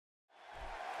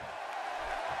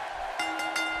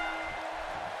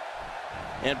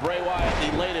And Bray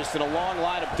Wyatt, the latest in a long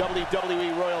line of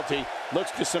WWE royalty,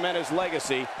 looks to cement his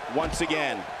legacy once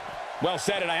again. Well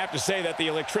said, and I have to say that the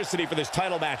electricity for this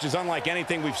title match is unlike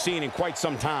anything we've seen in quite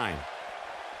some time.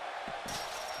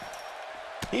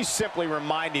 He's simply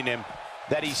reminding him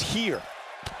that he's here.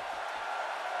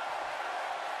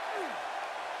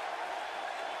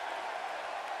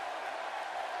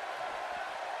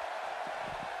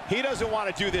 He doesn't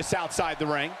want to do this outside the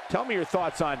ring. Tell me your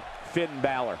thoughts on Finn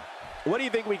Balor. What do you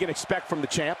think we can expect from the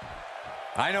champ?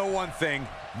 I know one thing.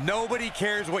 Nobody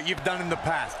cares what you've done in the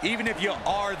past, even if you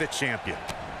are the champion.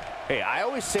 Hey, I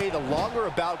always say the longer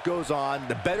a bout goes on,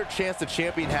 the better chance the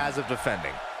champion has of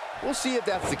defending. We'll see if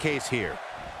that's the case here.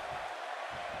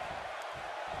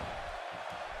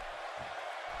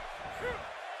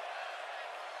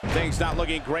 Things not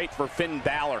looking great for Finn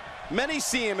Balor. Many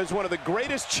see him as one of the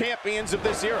greatest champions of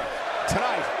this era.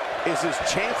 Tonight is his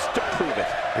chance to prove it.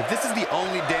 If this is the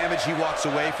only damage he walks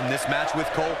away from this match with,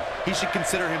 Cole, he should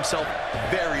consider himself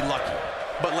very lucky.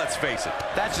 But let's face it,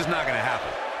 that's just not going to happen.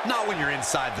 Not when you're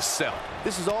inside the cell.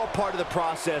 This is all part of the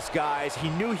process, guys. He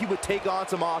knew he would take on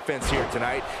some offense here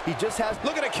tonight. He just has...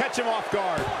 Looking to catch him off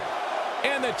guard.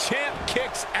 And the champ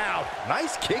kicks out.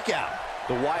 Nice kick out.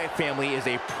 The Wyatt family is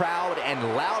a proud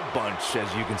and loud bunch,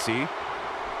 as you can see.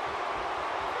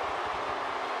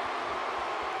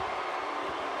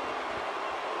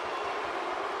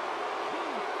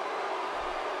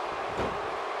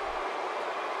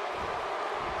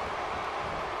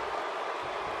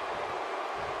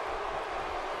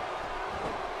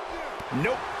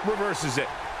 Nope, reverses it.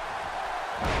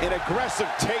 An aggressive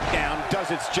takedown does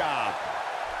its job.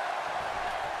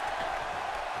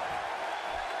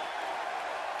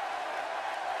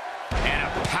 And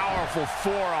a powerful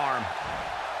forearm.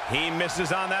 He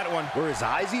misses on that one. Were his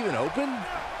eyes even open?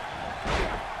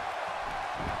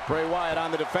 Bray Wyatt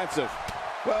on the defensive.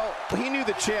 Well, he knew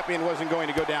the champion wasn't going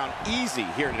to go down easy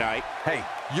here tonight. Hey,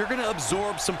 you're going to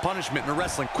absorb some punishment in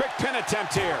wrestling. Quick pin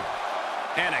attempt here.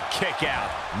 And a kick out.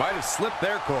 Might have slipped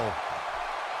there, Cole.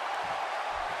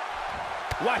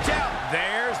 Watch out.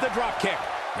 There's the drop kick.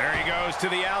 There he goes to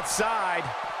the outside.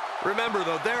 Remember,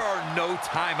 though, there are no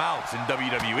timeouts in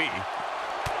WWE.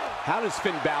 How does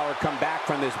Finn Balor come back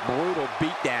from this brutal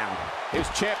beatdown? His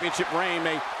championship reign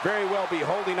may very well be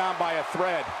holding on by a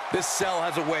thread. This cell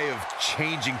has a way of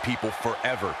changing people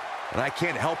forever. And I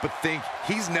can't help but think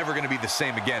he's never going to be the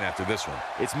same again after this one.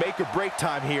 It's make or break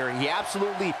time here, and he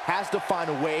absolutely has to find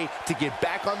a way to get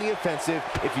back on the offensive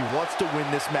if he wants to win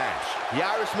this match. The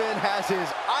Irishman has his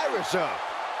Irish up.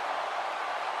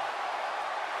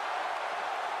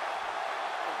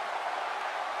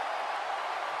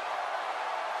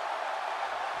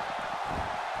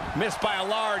 Missed by a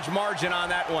large margin on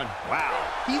that one. Wow,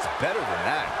 he's better than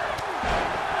that.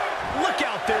 Look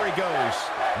out, there he goes.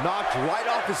 Knocked right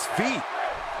off his feet.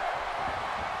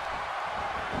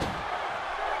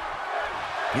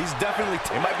 He's definitely...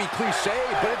 It might be cliche,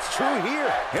 but it's true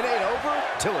here. It ain't over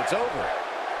till it's over.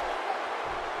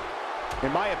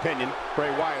 In my opinion, Bray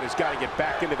Wyatt has got to get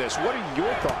back into this. What are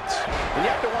your thoughts? And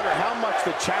you have to wonder how much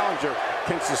the challenger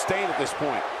can sustain at this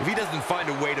point. If he doesn't find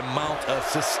a way to mount a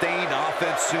sustained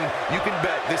offense soon, you can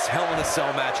bet this Hell in a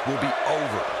Cell match will be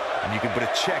over. And you can put a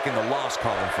check in the loss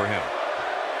column for him.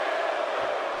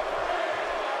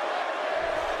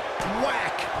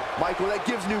 Whack! Michael, that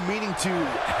gives new meaning to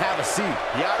have a seat.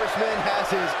 The Irishman has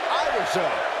his Irish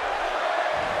up.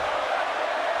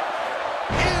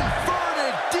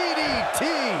 Inverted DDT!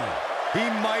 He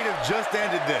might have just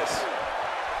ended this.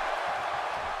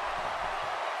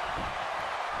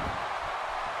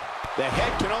 The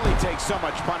head can only take so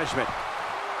much punishment.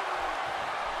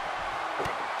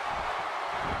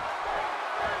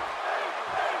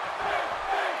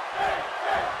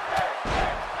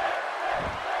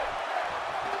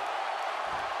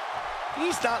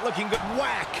 He's not looking good.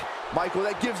 Whack! Michael,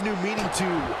 that gives new meaning to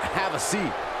have a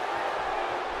seat.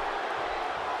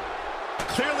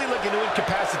 Clearly looking to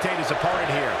incapacitate his opponent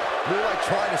here. More like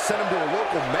trying to send him to a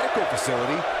local medical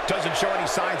facility. Doesn't show any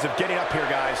signs of getting up here,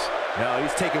 guys. No,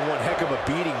 he's taking one heck of a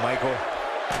beating, Michael.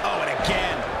 Oh, and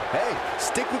again. Hey,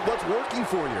 stick with what's working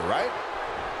for you, right?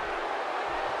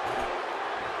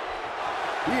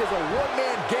 He is a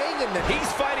one-man gang in the...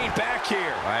 He's fighting back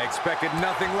here. I expected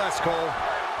nothing less, Cole.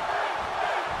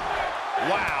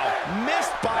 Wow,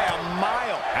 missed by a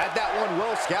mile. Had that one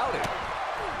well scouted.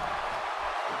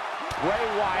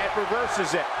 Bray Wyatt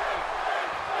reverses it.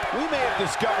 We may have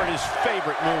discovered his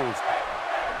favorite move.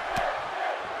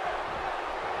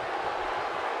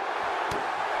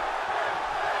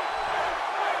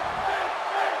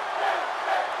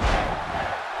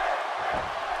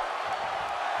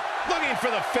 Looking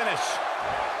for the finish.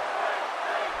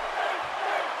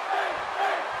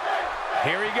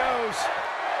 Here he goes.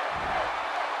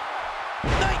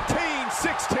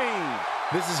 19-16.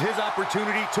 This is his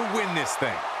opportunity to win this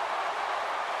thing.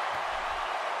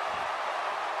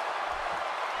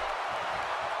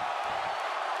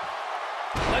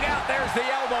 Look out, there's the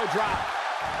elbow drop.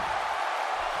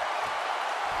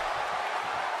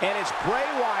 And it's Bray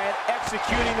Wyatt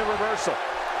executing the reversal.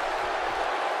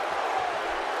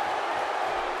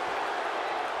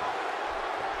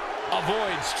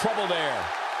 Avoids trouble there.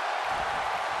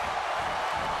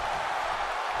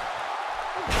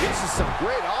 This is some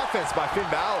great offense by Finn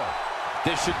Balor.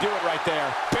 This should do it right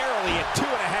there. Barely at 2.5.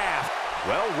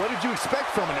 Well, what did you expect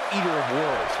from an eater of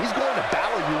worlds? He's going to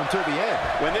battle you until the end.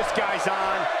 When this guy's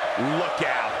on, look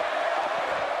out.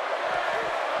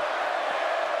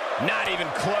 Not even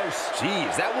close.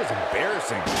 Jeez, that was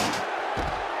embarrassing.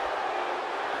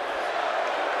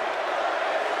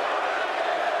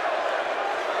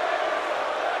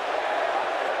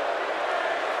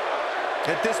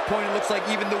 At this point, it looks like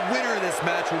even the winner of this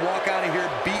match will walk out of here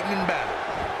beaten and battered.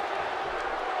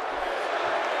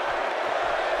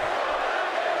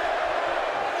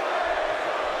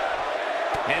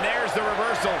 And there's the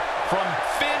reversal from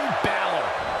Finn Balor.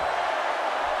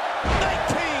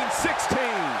 19-16.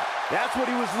 That's what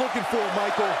he was looking for,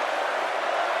 Michael.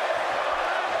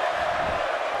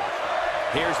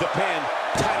 Here's the pin.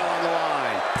 Title on the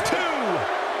line. 2.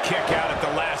 Kick out at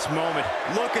the last moment.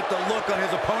 Look at the look on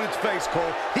his opponent's face,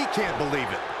 Cole. He can't believe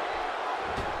it.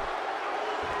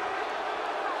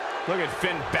 Look at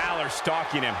Finn Balor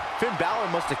stalking him. Finn Balor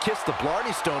must have kissed the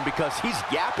Blarney Stone because he's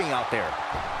yapping out there.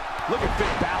 Look at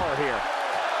Finn Balor here.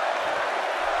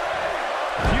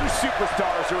 Few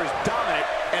superstars are as dominant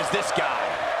as this guy.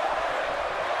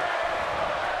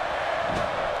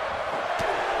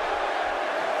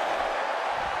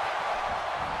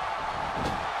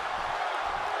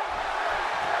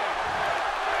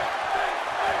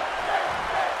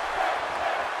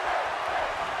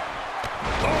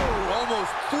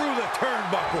 Almost through the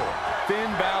turnbuckle.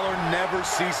 Finn Balor never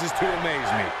ceases to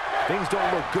amaze me. Things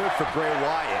don't look good for Bray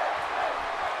Wyatt.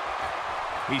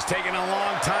 He's taking a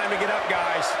long time to get up,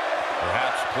 guys.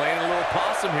 Perhaps playing a little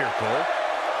possum here, Cole.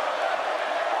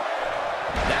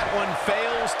 That one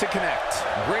fails to connect.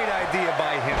 Great idea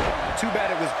by him. Too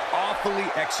bad it was awfully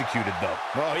executed, though.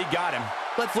 Well, he got him.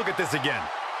 Let's look at this again.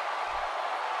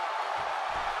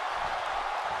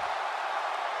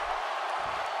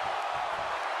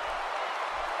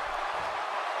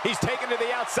 He's taken to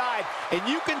the outside, and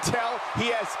you can tell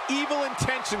he has evil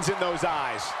intentions in those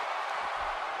eyes.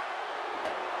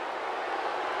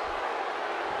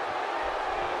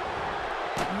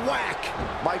 Whack!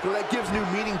 Michael, that gives new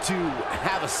meaning to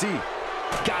have a seat.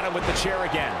 Got him with the chair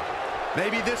again.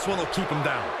 Maybe this one will keep him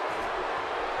down.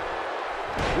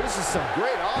 This is some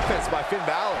great offense by Finn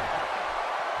Balor.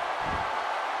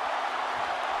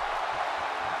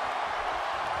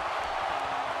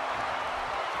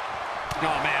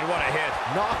 Oh, man, what a hit.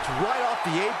 Knocked right off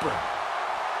the apron.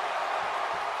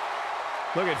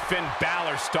 Look at Finn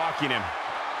Balor stalking him.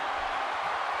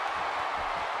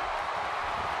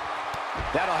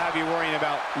 That'll have you worrying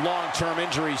about long-term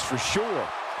injuries for sure.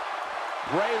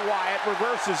 Bray Wyatt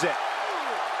reverses it.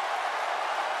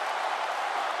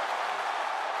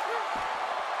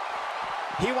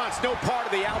 He wants no part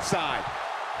of the outside.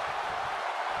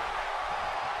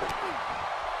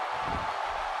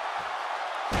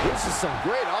 This is some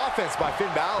great offense by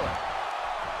Finn Balor.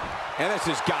 And this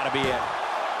has got to be it.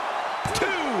 2.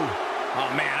 Oh,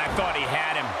 man, I thought he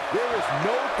had him. There is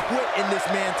no quit in this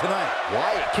man tonight.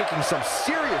 Wyatt kicking some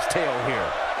serious tail here.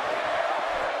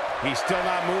 He's still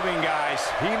not moving, guys.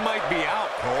 He might be out,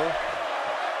 Cole.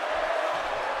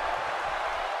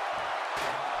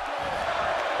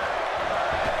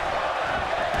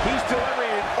 He's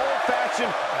delivering an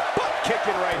old-fashioned butt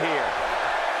kicking right here.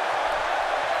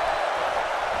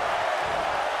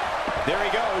 There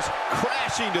he goes,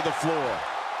 crashing to the floor.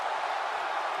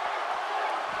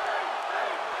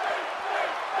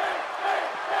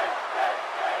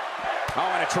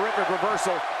 Oh, and a terrific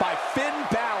reversal by Finn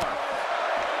Balor.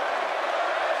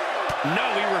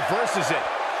 No, he reverses it.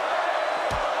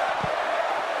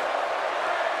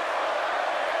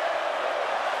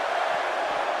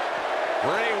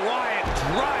 Bray Wyatt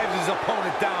drives his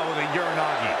opponent down with a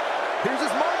Uranagi. Here's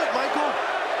his moment, Michael.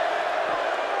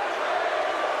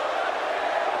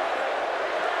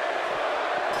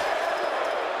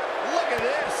 Look at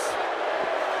this.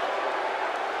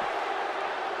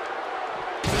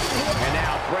 And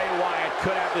now Bray Wyatt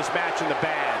could have this match in the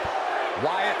bag.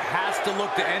 Wyatt has to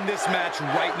look to end this match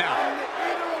right now.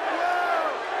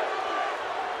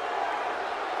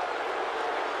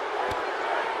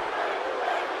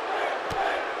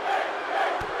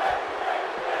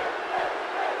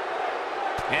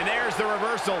 there's the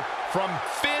reversal from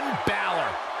Finn Balor.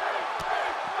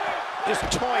 Just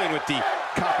toying with the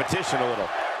competition a little.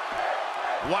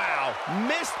 Wow,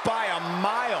 missed by a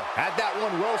mile. Had that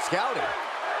one well scouted.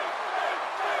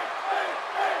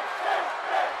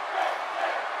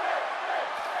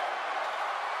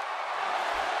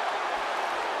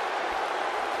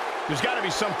 There's got to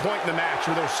be some point in the match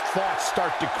where those thoughts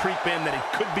start to creep in that it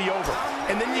could be over.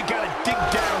 And then you got to dig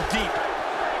down deep.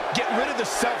 Get rid of the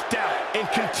self-doubt and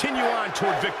continue on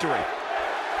toward victory.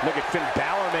 Look at Finn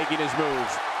Balor making his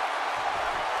moves.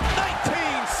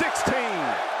 19-16.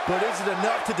 But is it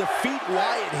enough to defeat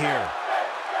Wyatt here?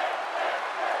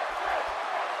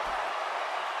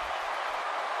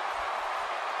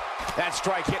 That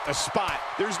strike hit the spot.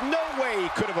 There's no way he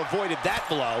could have avoided that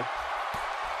blow.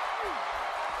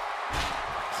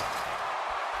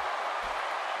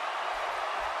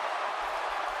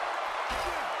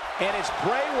 And it's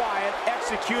Bray Wyatt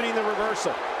executing the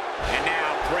reversal. And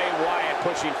now Bray Wyatt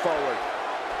pushing forward.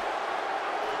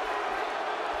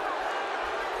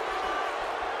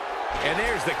 And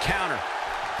there's the counter.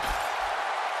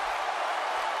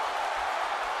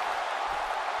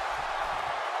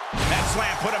 That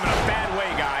slam put him in a bad way,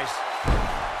 guys.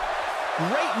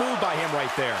 Great move by him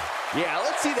right there. Yeah,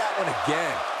 let's see that one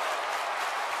again.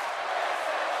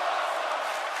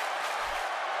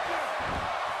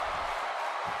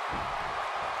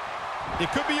 It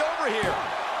could be over here.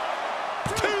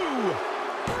 2.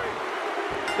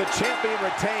 The champion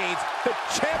retains. The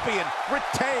champion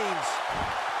retains.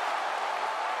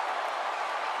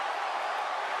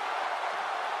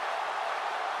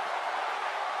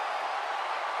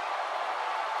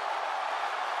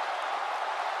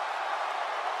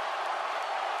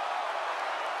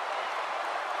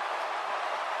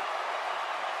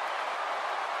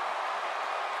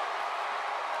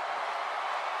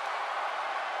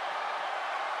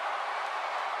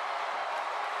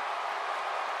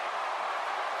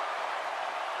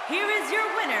 Here is your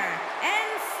winner, and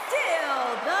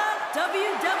still the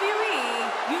WWE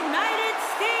United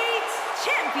States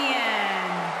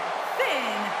Champion,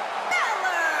 Finn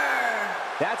Balor.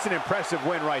 That's an impressive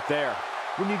win right there.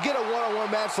 When you get a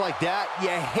one-on-one match like that, you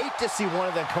hate to see one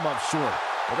of them come up short.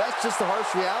 But that's just the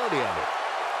harsh reality of it.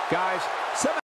 Guys,